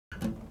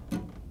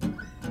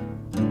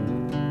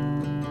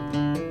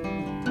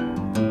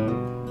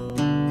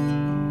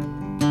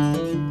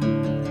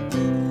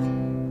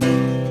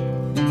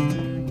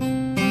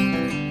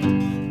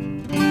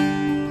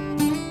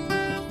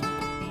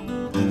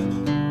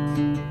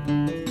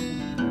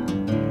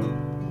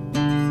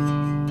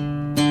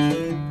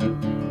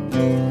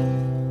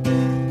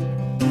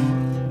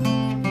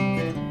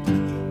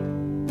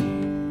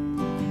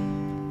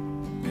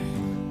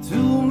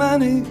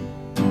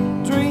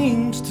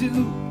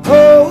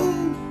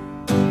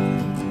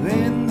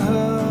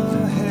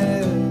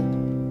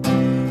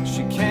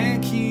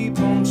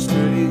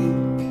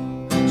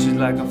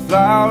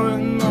star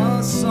in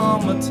the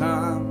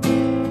summertime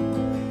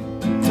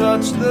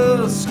touched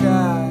the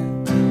sky,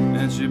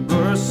 and she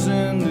bursts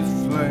into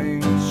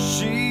flames.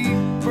 She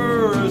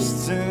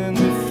bursts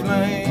into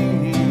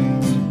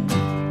flames.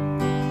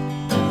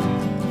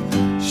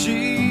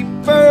 She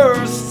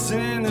bursts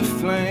into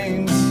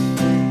flames.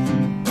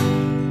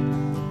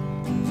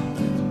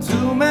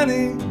 Too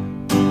many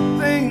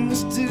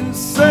things to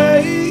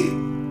say,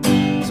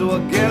 so I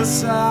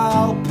guess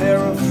I'll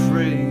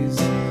paraphrase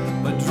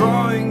by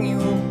drawing you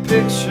a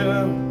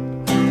picture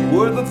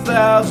worth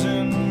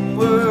 1,000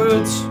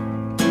 words.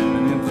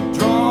 And if I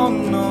draw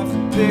enough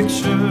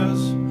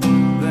pictures,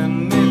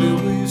 then maybe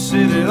we've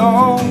said it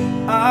all.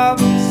 I've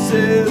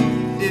said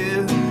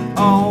it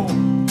all.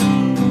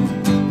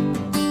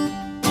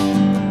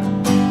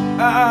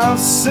 I've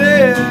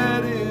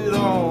said it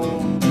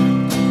all.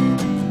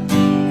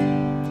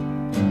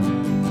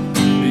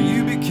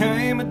 You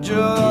became a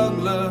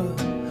juggler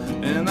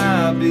and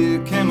I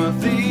became a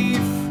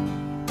thief.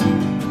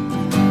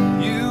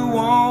 You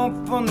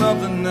want for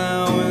nothing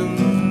now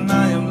and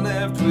I am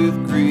left with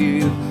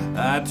grief.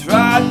 I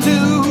tried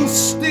to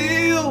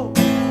steal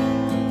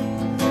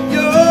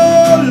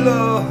your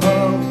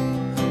love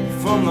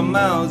from the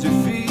mouths you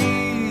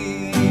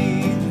feed,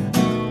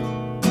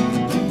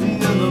 the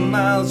other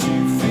mouths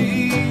you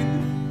feed.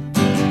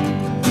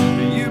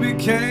 You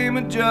became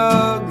a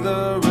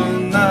juggler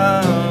and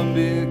I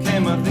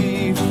became a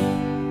thief.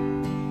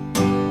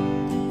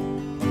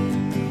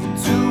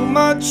 Too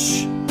much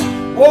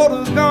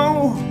water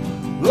gone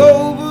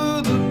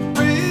over the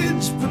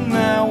bridge, but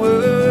now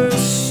we're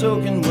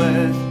soaking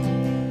wet.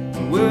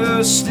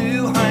 We're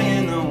still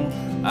hanging on.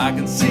 I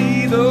can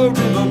see the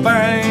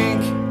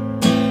riverbank.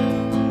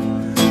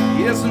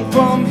 Yes, and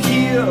from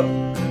here,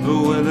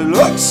 well, it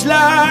looks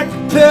like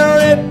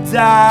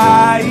paradise.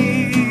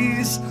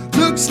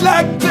 Looks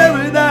like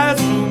paradise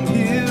from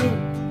here.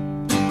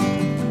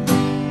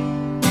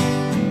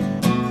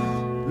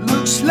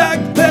 Looks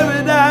like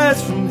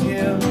paradise from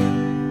here.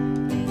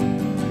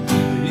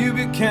 You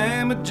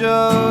became a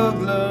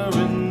juggler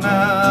and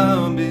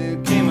I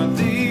became a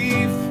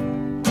thief.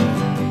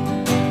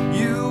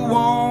 You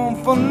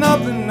want for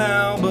nothing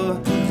now,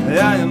 but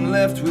I am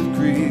left with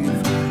grief.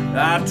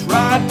 I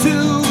tried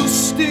to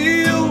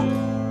steal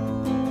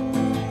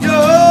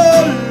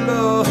your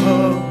love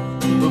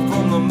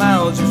from the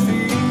mouths you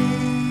feed,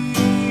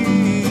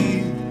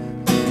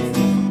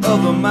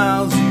 other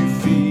mouths you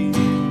feed.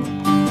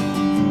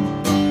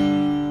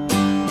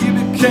 You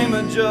became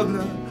a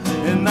juggler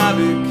and I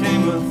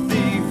became a thief.